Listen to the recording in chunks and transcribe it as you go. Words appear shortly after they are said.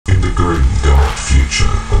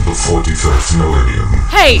41st millennium.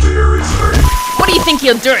 Hey! There is What do you think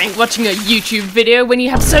you're doing watching a YouTube video when you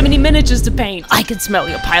have so many miniatures to paint? I can smell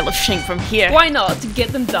your pile of shink from here. Why not to get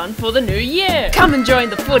them done for the new year? Come and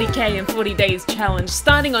join the 40k in 40 days challenge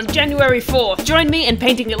starting on January 4th. Join me in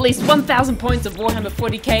painting at least 1,000 points of Warhammer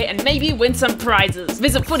 40k and maybe win some prizes.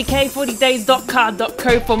 Visit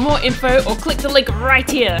 40k40days.card.co for more info or click the link right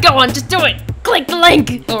here. Go on, just do it! Click the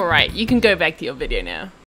link! Alright, you can go back to your video now.